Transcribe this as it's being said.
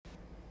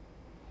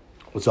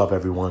What's up,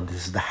 everyone?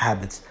 This is the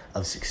Habits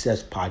of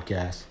Success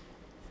podcast.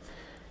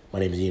 My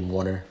name is Ian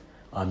Warner.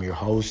 I'm your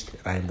host,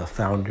 and I am the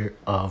founder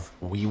of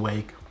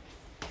WeWake.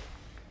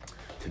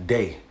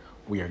 Today,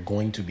 we are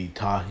going to be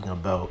talking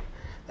about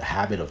the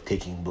habit of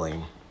taking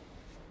blame.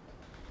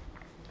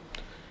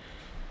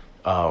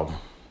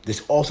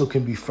 This also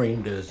can be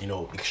framed as,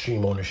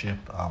 extreme ownership.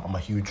 I'm a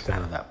huge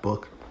fan of that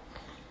book.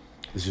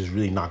 This is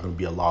really not going to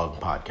be a long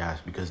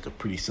podcast because it's a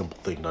pretty simple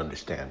thing to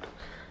understand.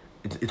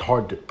 It's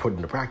hard to put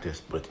into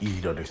practice, but it's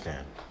easy to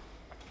understand.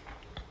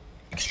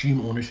 Extreme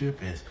ownership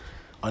is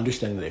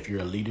understanding that if you're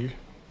a leader,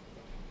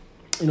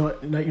 you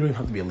don't even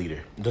have to be a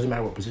leader. It doesn't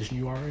matter what position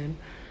you are in.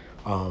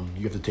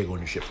 You have to take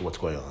ownership for what's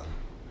going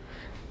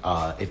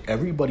on. If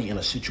everybody in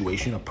a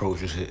situation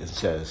approaches it and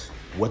says,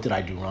 what did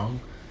I do wrong?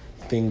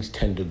 Things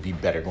tend to be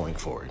better going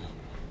forward.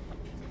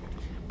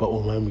 But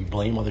when we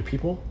blame other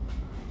people,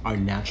 our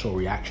natural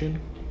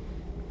reaction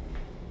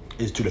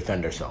is to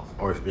defend ourselves,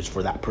 or it's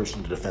for that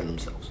person to defend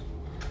themselves.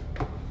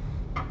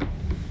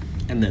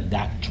 And then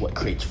that's what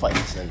creates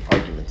fights and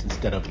arguments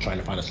instead of trying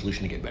to find a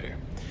solution to get better.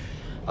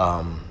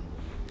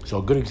 So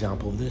a good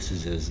example of this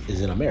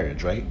is in a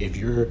marriage, right? If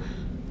you're,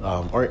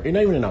 or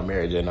not even in a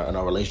marriage, in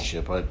a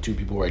relationship, or two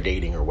people who are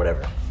dating or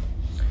whatever.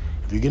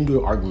 If you're going to do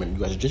an argument,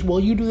 you guys are just, well,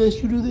 you do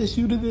this, you do this,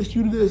 you do this,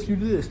 you do this, you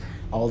do this.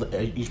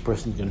 Each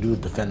person's going to do is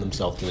defend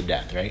themselves to the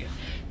death, right?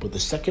 But the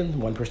second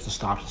one person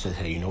stops and says,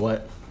 hey, you know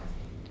what?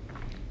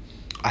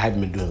 I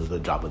haven't been doing a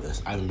good job of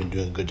this. I haven't been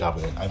doing a good job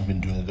of it. I haven't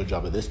been doing a good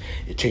job of this.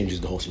 It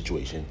changes the whole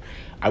situation.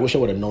 I wish I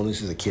would have known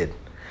this as a kid,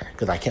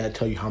 because I can't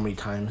tell you how many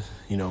times,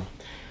 my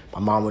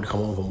mom would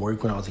come home from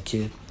work when I was a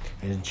kid,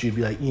 and she'd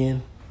be like,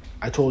 Ian,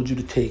 I told you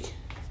to take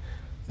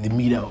the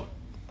meat out.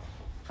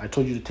 I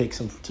told you to take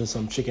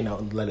some chicken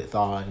out and let it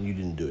thaw, and you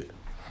didn't do it.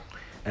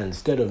 And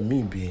instead of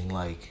me being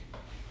like,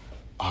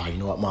 you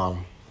know what,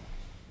 Mom?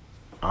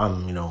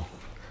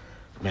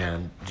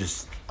 Man,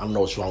 I don't know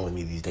what's wrong with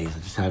me these days. I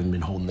just haven't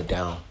been holding it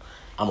down.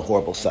 I'm a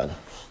horrible son,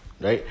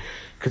 right?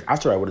 Because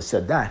after I would have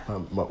said that,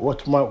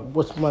 what's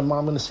my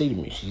mom gonna say to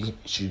me?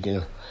 She's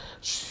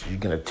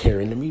gonna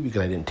tear into me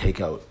because I didn't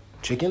take out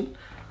chicken?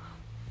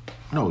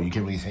 No, you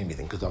can't really say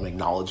anything because I'm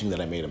acknowledging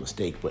that I made a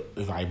mistake. But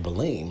if I'm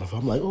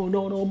like, oh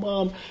no,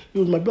 Mom, it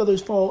was my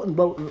brother's fault, and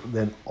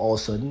then all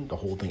of a sudden the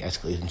whole thing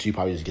escalates, and she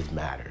probably just gets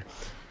madder.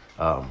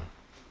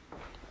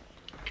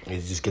 It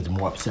just gets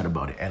more upset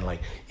about it. And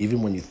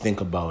even when you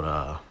think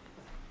about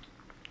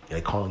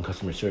calling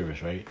customer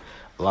service, right?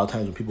 A lot of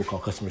times when people call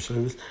customer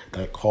service,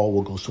 that call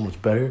will go so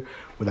much better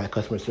when that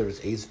customer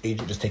service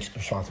agent just takes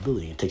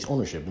responsibility and takes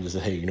ownership and just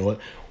says, hey, you know what?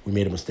 We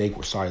made a mistake.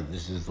 We're sorry that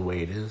this is the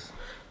way it is.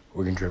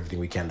 We're going to do everything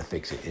we can to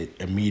fix it. It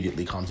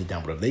immediately calms it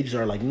down. But if they just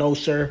are like, no,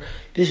 sir,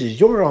 this is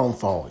your own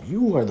fault.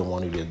 You are the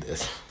one who did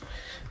this.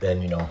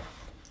 Then, you know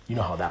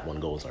how that one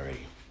goes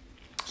already.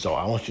 So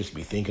I want you to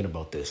be thinking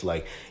about this.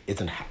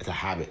 It's a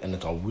habit, and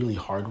it's a really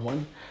hard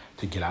one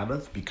to get out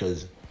of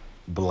because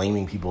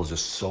blaming people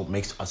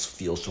makes us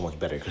feel so much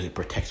better because it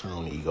protects our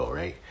own ego,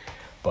 right?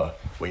 But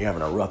when you're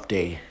having a rough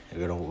day,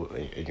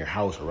 in your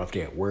house, a rough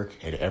day at work,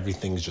 and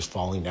everything's just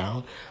falling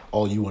down,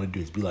 all you want to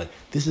do is be like,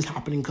 this is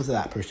happening because of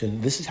that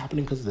person. This is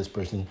happening because of this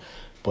person.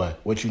 But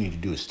what you need to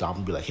do is stop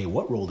and be like, hey,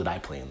 what role did I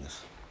play in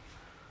this?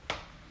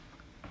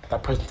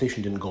 That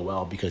presentation didn't go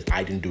well because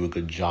I didn't do a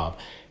good job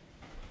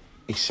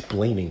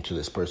explaining to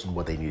this person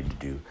what they needed to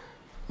do.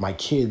 My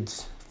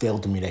kids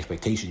failed to meet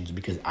expectations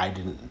because I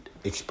didn't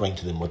explain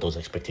to them what those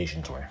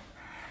expectations were.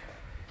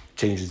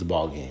 Changes the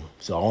ball game.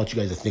 So I want you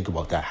guys to think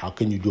about that. How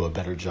can you do a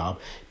better job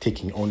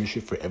taking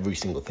ownership for every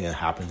single thing that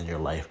happens in your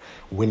life?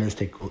 Winners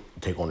take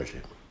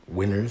ownership.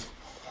 Winners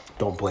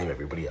don't blame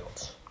everybody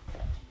else.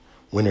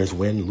 Winners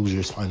win.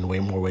 Losers find way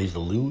more ways to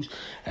lose.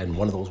 And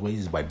one of those ways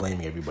is by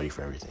blaming everybody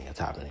for everything that's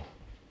happening.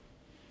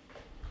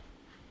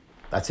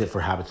 That's it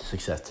for Habits of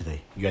Success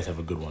today. You guys have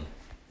a good one.